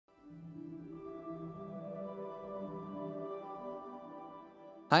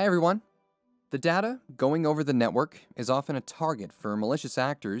Hi everyone. The data going over the network is often a target for malicious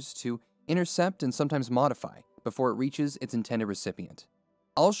actors to intercept and sometimes modify before it reaches its intended recipient.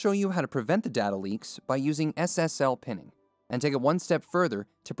 I'll show you how to prevent the data leaks by using SSL pinning, and take it one step further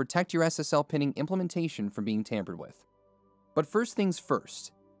to protect your SSL pinning implementation from being tampered with. But first things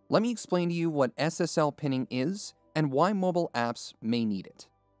first, let me explain to you what SSL pinning is and why mobile apps may need it.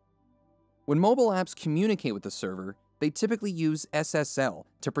 When mobile apps communicate with the server, they typically use SSL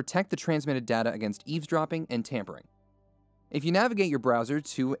to protect the transmitted data against eavesdropping and tampering. If you navigate your browser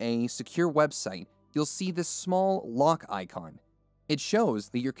to a secure website, you'll see this small lock icon. It shows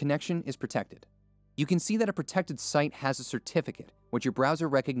that your connection is protected. You can see that a protected site has a certificate, which your browser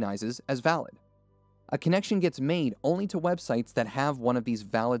recognizes as valid. A connection gets made only to websites that have one of these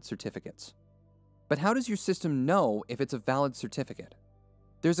valid certificates. But how does your system know if it's a valid certificate?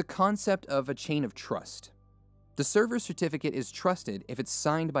 There's a concept of a chain of trust. The server certificate is trusted if it's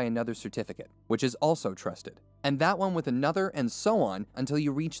signed by another certificate, which is also trusted, and that one with another, and so on until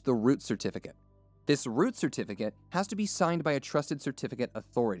you reach the root certificate. This root certificate has to be signed by a trusted certificate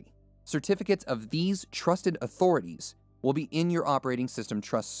authority. Certificates of these trusted authorities will be in your operating system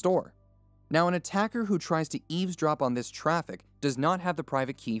trust store. Now, an attacker who tries to eavesdrop on this traffic does not have the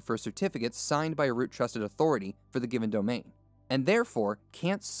private key for a certificate signed by a root trusted authority for the given domain, and therefore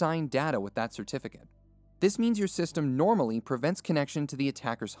can't sign data with that certificate. This means your system normally prevents connection to the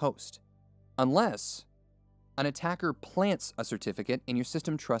attacker's host, unless an attacker plants a certificate in your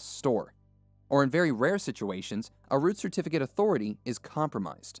system trust store, or in very rare situations, a root certificate authority is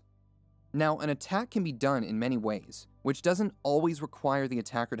compromised. Now, an attack can be done in many ways, which doesn't always require the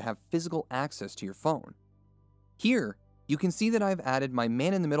attacker to have physical access to your phone. Here, you can see that I've added my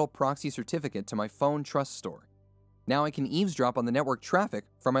man-in-the-middle proxy certificate to my phone trust store. Now I can eavesdrop on the network traffic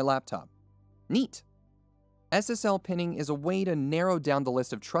from my laptop. Neat! SSL pinning is a way to narrow down the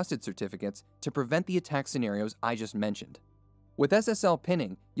list of trusted certificates to prevent the attack scenarios I just mentioned. With SSL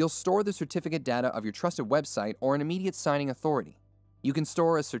pinning, you'll store the certificate data of your trusted website or an immediate signing authority. You can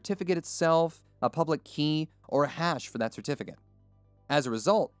store a certificate itself, a public key, or a hash for that certificate. As a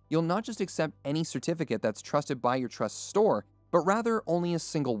result, you'll not just accept any certificate that's trusted by your trust store, but rather only a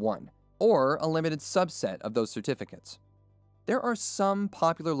single one, or a limited subset of those certificates. There are some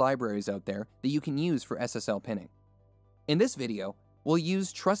popular libraries out there that you can use for SSL pinning. In this video, we'll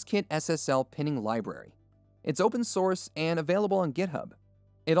use TrustKit SSL Pinning Library. It's open source and available on GitHub.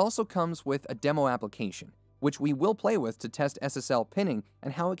 It also comes with a demo application, which we will play with to test SSL pinning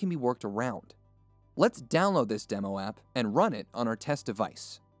and how it can be worked around. Let's download this demo app and run it on our test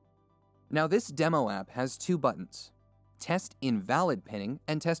device. Now, this demo app has two buttons: Test Invalid Pinning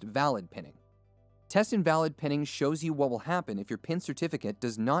and Test Valid Pinning. Test Invalid Pinning shows you what will happen if your PIN certificate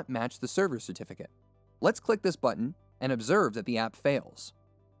does not match the server certificate. Let's click this button and observe that the app fails.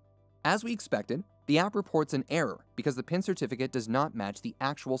 As we expected, the app reports an error because the PIN certificate does not match the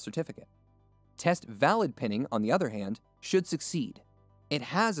actual certificate. Test Valid Pinning, on the other hand, should succeed. It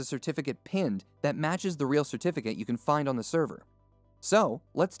has a certificate pinned that matches the real certificate you can find on the server. So,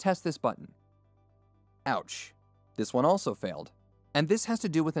 let's test this button. Ouch. This one also failed. And this has to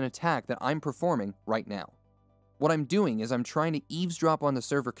do with an attack that I'm performing right now. What I'm doing is I'm trying to eavesdrop on the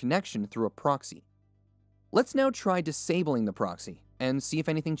server connection through a proxy. Let's now try disabling the proxy and see if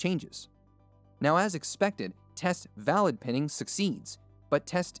anything changes. Now, as expected, Test Valid Pinning succeeds, but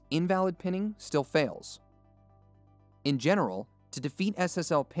Test Invalid Pinning still fails. In general, to defeat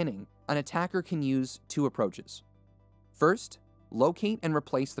SSL pinning, an attacker can use two approaches. First, locate and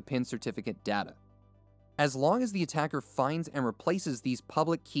replace the PIN certificate data. As long as the attacker finds and replaces these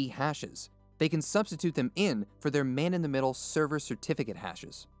public key hashes, they can substitute them in for their man-in-the-middle server certificate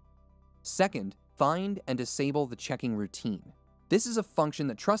hashes. Second, find and disable the checking routine. This is a function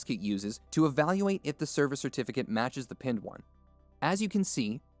that TrustKit uses to evaluate if the server certificate matches the pinned one. As you can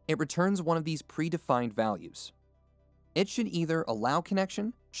see, it returns one of these predefined values. It should either allow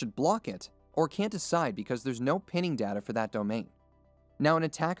connection, should block it, or can't decide because there's no pinning data for that domain. Now, an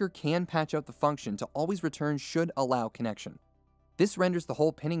attacker can patch out the function to always return should allow connection. This renders the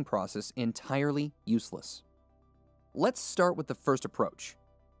whole pinning process entirely useless. Let's start with the first approach.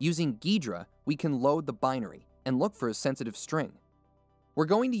 Using Ghidra, we can load the binary and look for a sensitive string. We're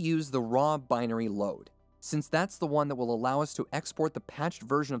going to use the raw binary load, since that's the one that will allow us to export the patched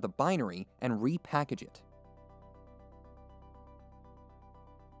version of the binary and repackage it.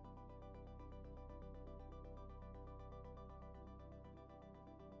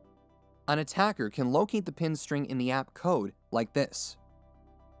 An attacker can locate the pin string in the app code like this.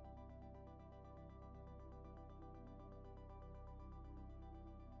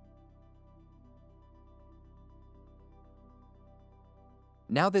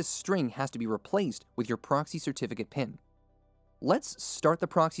 Now this string has to be replaced with your proxy certificate pin. Let's start the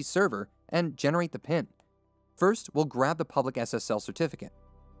proxy server and generate the pin. First, we'll grab the public SSL certificate.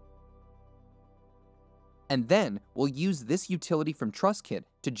 And then we'll use this utility from TrustKit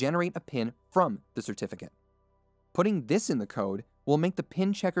to generate a pin from the certificate. Putting this in the code will make the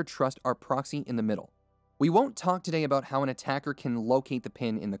pin checker trust our proxy in the middle. We won't talk today about how an attacker can locate the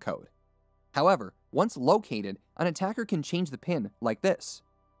pin in the code. However, once located, an attacker can change the pin like this,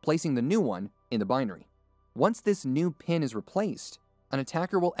 placing the new one in the binary. Once this new pin is replaced, an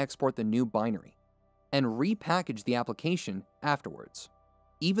attacker will export the new binary and repackage the application afterwards.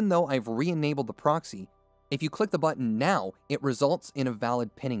 Even though I've re-enabled the proxy, if you click the button now, it results in a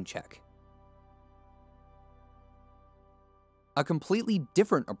valid pinning check. A completely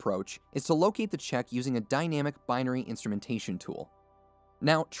different approach is to locate the check using a dynamic binary instrumentation tool.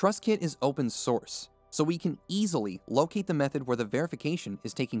 Now, TrustKit is open source, so we can easily locate the method where the verification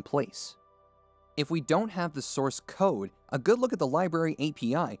is taking place. If we don't have the source code, a good look at the library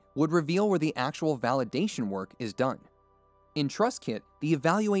API would reveal where the actual validation work is done. In TrustKit, the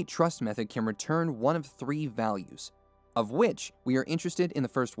evaluate trust method can return one of 3 values, of which we are interested in the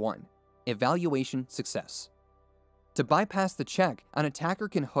first one, evaluation success. To bypass the check, an attacker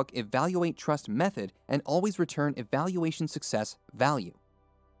can hook evaluate trust method and always return evaluation success value.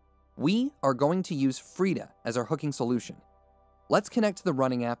 We are going to use Frida as our hooking solution. Let's connect to the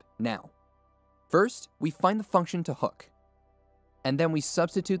running app now. First, we find the function to hook, and then we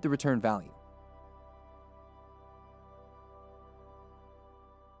substitute the return value.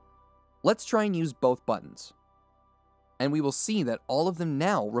 Let's try and use both buttons, and we will see that all of them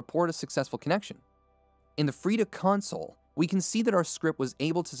now report a successful connection. In the Frida console, we can see that our script was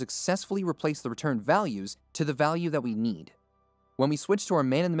able to successfully replace the return values to the value that we need. When we switch to our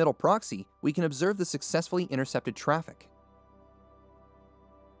man-in-the-middle proxy, we can observe the successfully intercepted traffic.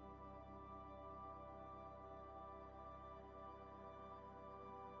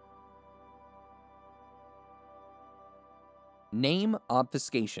 Name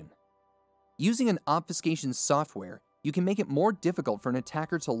obfuscation. Using an obfuscation software, you can make it more difficult for an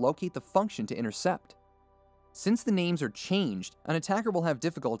attacker to locate the function to intercept. Since the names are changed, an attacker will have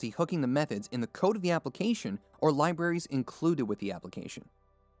difficulty hooking the methods in the code of the application or libraries included with the application.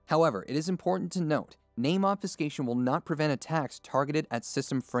 However, it is important to note, name obfuscation will not prevent attacks targeted at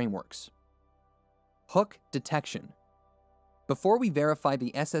system frameworks. Hook detection. Before we verify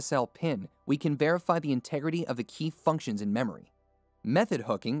the SSL pin, we can verify the integrity of the key functions in memory. Method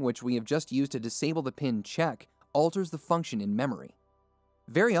hooking, which we have just used to disable the pin check, alters the function in memory.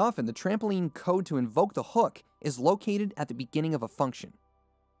 Very often, the trampoline code to invoke the hook is located at the beginning of a function.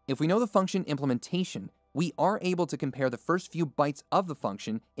 If we know the function implementation, we are able to compare the first few bytes of the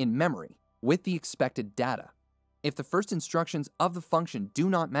function in memory with the expected data. If the first instructions of the function do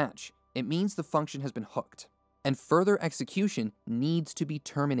not match, it means the function has been hooked, and further execution needs to be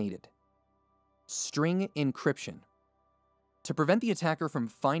terminated. String encryption. To prevent the attacker from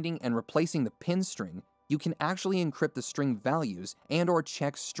finding and replacing the pin string, you can actually encrypt the string values and/or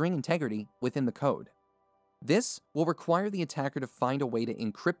check string integrity within the code. This will require the attacker to find a way to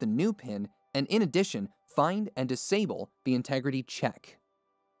encrypt the new pin and, in addition, find and disable the integrity check.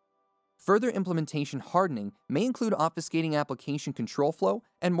 Further implementation hardening may include obfuscating application control flow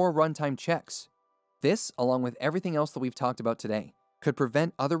and more runtime checks. This, along with everything else that we've talked about today, could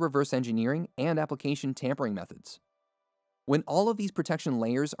prevent other reverse engineering and application tampering methods. When all of these protection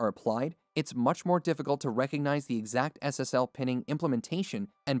layers are applied, it's much more difficult to recognize the exact SSL pinning implementation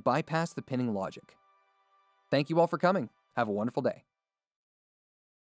and bypass the pinning logic. Thank you all for coming. Have a wonderful day.